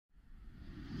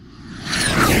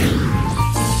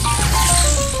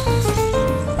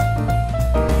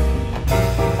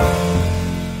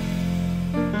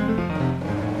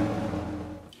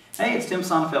Tim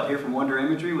Sonefelt here from Wonder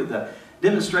Imagery with a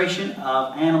demonstration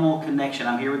of animal connection.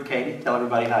 I'm here with Katie. Tell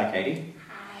everybody hi, Katie.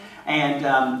 Hi.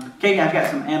 And Katie, I've got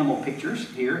some animal pictures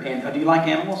here. And do you like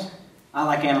animals? I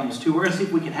like animals too. We're going to see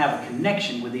if we can have a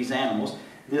connection with these animals.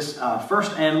 This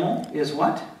first animal is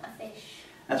what? A fish.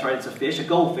 That's right, it's a fish, a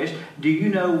goldfish. Do you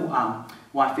know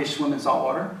why fish swim in salt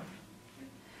water?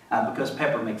 Because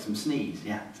pepper makes them sneeze.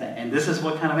 Yeah. And this is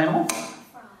what kind of animal?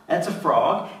 That's a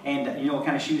frog. And you know what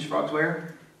kind of shoes frogs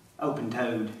wear?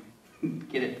 Open-toed.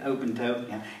 Get it? Open-toed.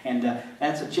 Yeah. And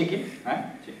that's a chicken, right?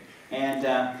 And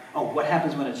oh, what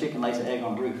happens when a chicken lays an egg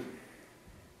on the roof?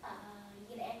 You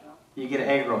get an egg roll. You get an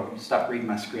egg roll. Stop reading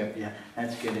my script. Yeah,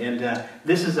 that's good. And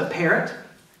this is a parrot,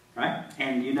 right?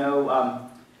 And you know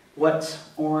what's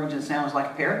orange and sounds like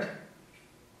a parrot?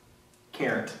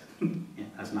 Carrot. Yeah,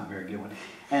 that's not a very good one.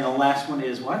 And the last one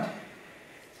is what?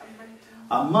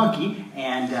 A monkey.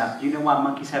 And do you know why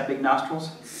monkeys have big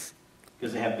nostrils?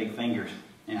 Because they have big fingers.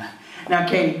 Yeah. Now,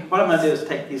 Katie, what I'm going to do is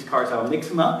take these cards, I'll mix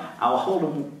them up, I'll hold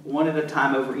them one at a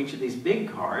time over each of these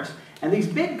big cards, and these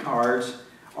big cards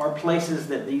are places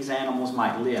that these animals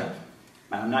might live.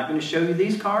 Now, I'm not going to show you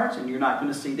these cards, and you're not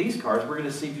going to see these cards. We're going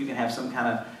to see if you can have some kind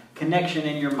of connection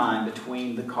in your mind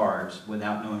between the cards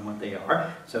without knowing what they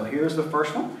are. So here's the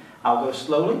first one. I'll go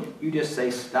slowly. You just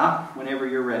say stop whenever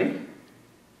you're ready.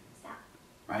 Stop.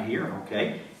 Right here,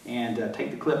 okay. And take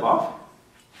the clip off.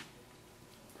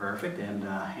 Perfect, and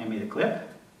hand me the clip.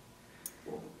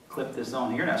 We'll clip this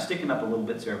on here. Now stick it up a little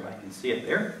bit so everybody can see it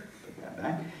there. Put that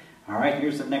back. All right,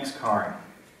 here's the next card.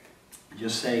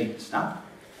 Just say stop.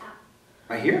 Stop.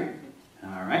 Right here.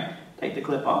 All right, take the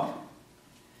clip off.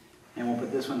 And we'll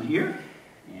put this one here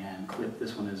and clip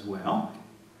this one as well.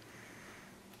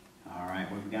 All right,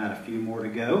 we've got a few more to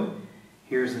go.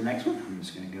 Here's the next one. I'm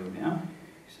just going to go down.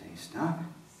 Say stop.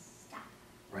 Stop.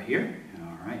 Right here.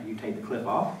 All right, you take the clip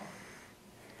off.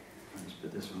 Let's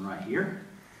put this one right here.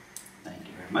 Thank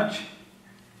you very much.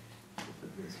 We'll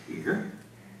put this here.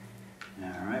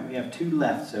 All right, we have two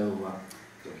left, so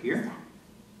go here.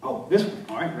 Oh, this one.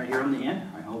 All right, right here on the end.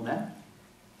 All right, hold that.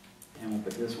 And we'll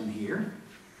put this one here.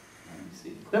 Let me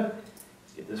see the clip.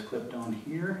 Let's get this clipped on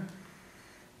here.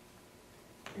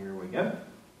 Here we go.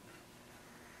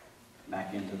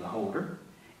 Back into the holder.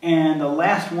 And the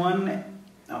last one,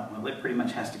 oh, well, it pretty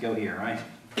much has to go here, right?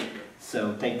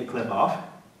 So take the clip off.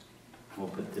 We'll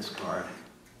put this card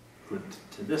clipped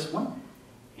to this one.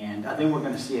 And then we're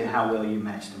going to see how well you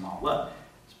matched them all up.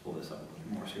 Let's pull this up a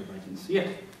little more so everybody can see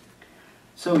it.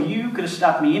 So you could have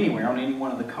stopped me anywhere on any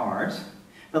one of the cards.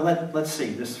 But let's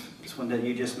see. This one that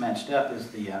you just matched up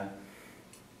is the,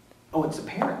 oh, it's a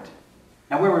parrot.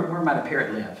 Now where might a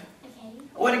parrot live? A cage.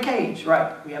 Oh, in a cage,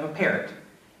 right. We have a parrot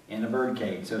in a bird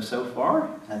cage. So far,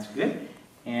 that's good.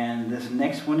 And this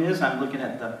next one is, I'm looking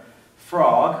at the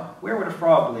frog. Where would a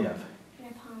frog live? In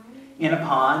a pond. In a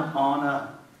pond on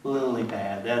a lily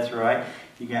pad. That's right.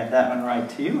 You got that one right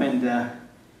too. And all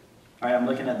right, I'm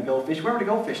looking at the goldfish. Where would a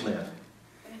goldfish live?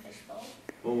 In a fishbowl.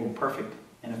 Oh, perfect.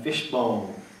 In a fish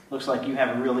bowl. Looks like you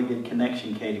have a really good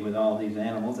connection, Katie, with all these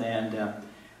animals. And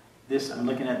this, I'm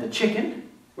looking at the chicken.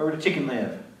 Where would a chicken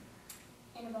live?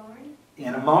 In a barn.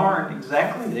 In a barn,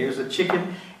 exactly. There's a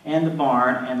chicken and the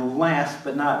barn. And last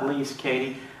but not least,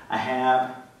 Katie, I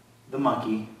have the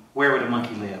monkey. Where would a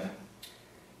monkey live?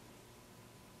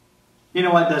 You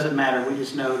know what? Doesn't matter. We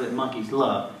just know that monkeys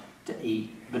love to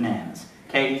eat bananas.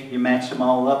 Katie, you matched them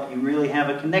all up. You really have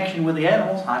a connection with the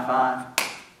animals. High five.